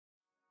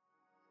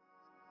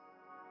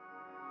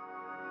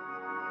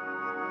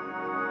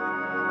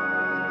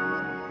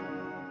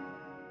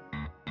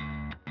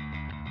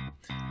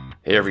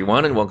Hey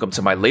everyone, and welcome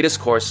to my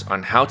latest course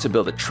on how to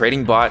build a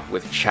trading bot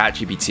with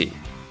ChatGPT.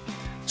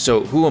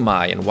 So who am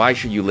I and why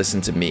should you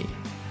listen to me?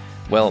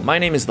 Well, my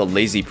name is The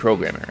Lazy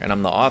Programmer, and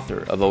I'm the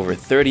author of over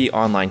 30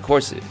 online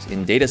courses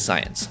in data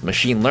science,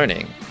 machine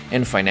learning,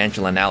 and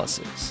financial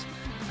analysis.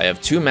 I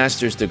have 2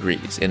 master's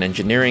degrees in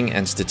engineering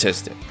and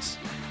statistics.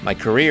 My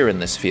career in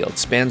this field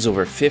spans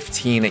over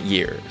 15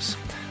 years.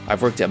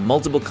 I've worked at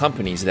multiple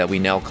companies that we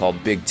now call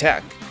big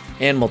tech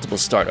and multiple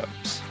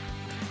startups.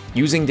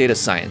 Using data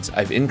science,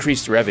 I've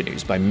increased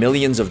revenues by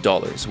millions of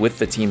dollars with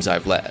the teams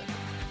I've led.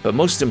 But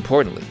most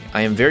importantly,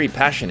 I am very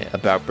passionate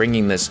about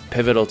bringing this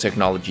pivotal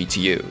technology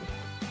to you.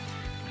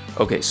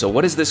 Okay, so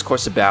what is this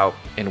course about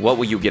and what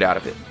will you get out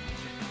of it?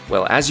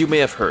 Well, as you may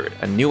have heard,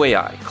 a new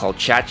AI called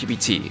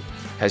ChatGPT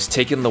has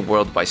taken the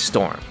world by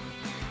storm.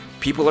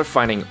 People are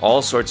finding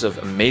all sorts of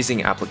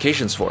amazing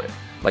applications for it,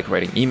 like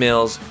writing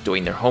emails,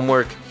 doing their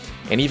homework,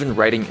 and even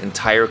writing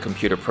entire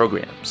computer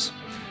programs.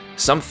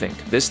 Some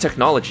think this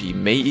technology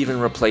may even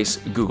replace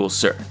Google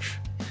search.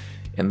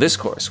 In this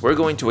course, we're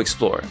going to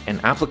explore an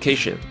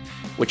application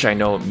which I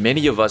know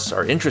many of us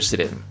are interested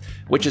in,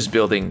 which is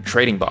building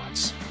trading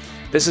bots.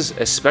 This is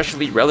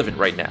especially relevant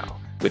right now,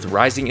 with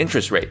rising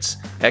interest rates,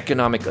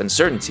 economic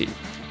uncertainty,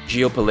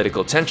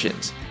 geopolitical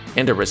tensions,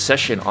 and a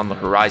recession on the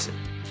horizon.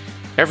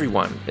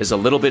 Everyone is a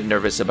little bit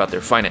nervous about their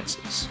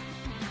finances.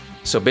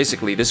 So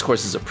basically, this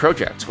course is a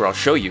project where I'll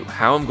show you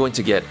how I'm going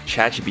to get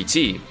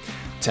ChatGPT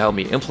to help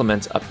me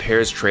implement a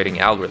pairs trading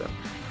algorithm.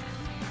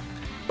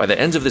 By the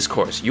end of this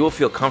course, you will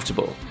feel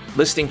comfortable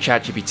listing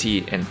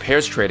ChatGPT and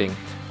pairs trading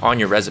on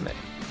your resume.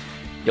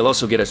 You'll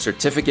also get a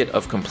certificate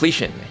of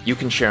completion you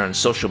can share on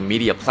social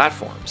media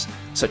platforms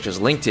such as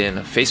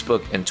LinkedIn,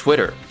 Facebook, and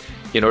Twitter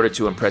in order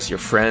to impress your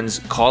friends,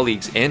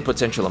 colleagues, and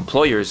potential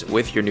employers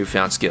with your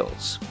newfound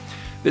skills.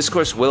 This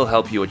course will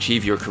help you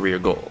achieve your career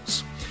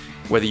goals.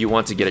 Whether you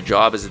want to get a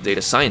job as a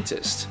data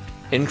scientist,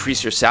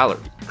 increase your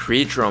salary,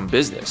 create your own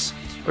business,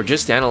 or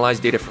just analyze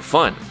data for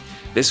fun,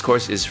 this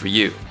course is for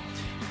you.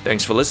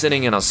 Thanks for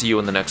listening, and I'll see you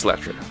in the next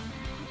lecture.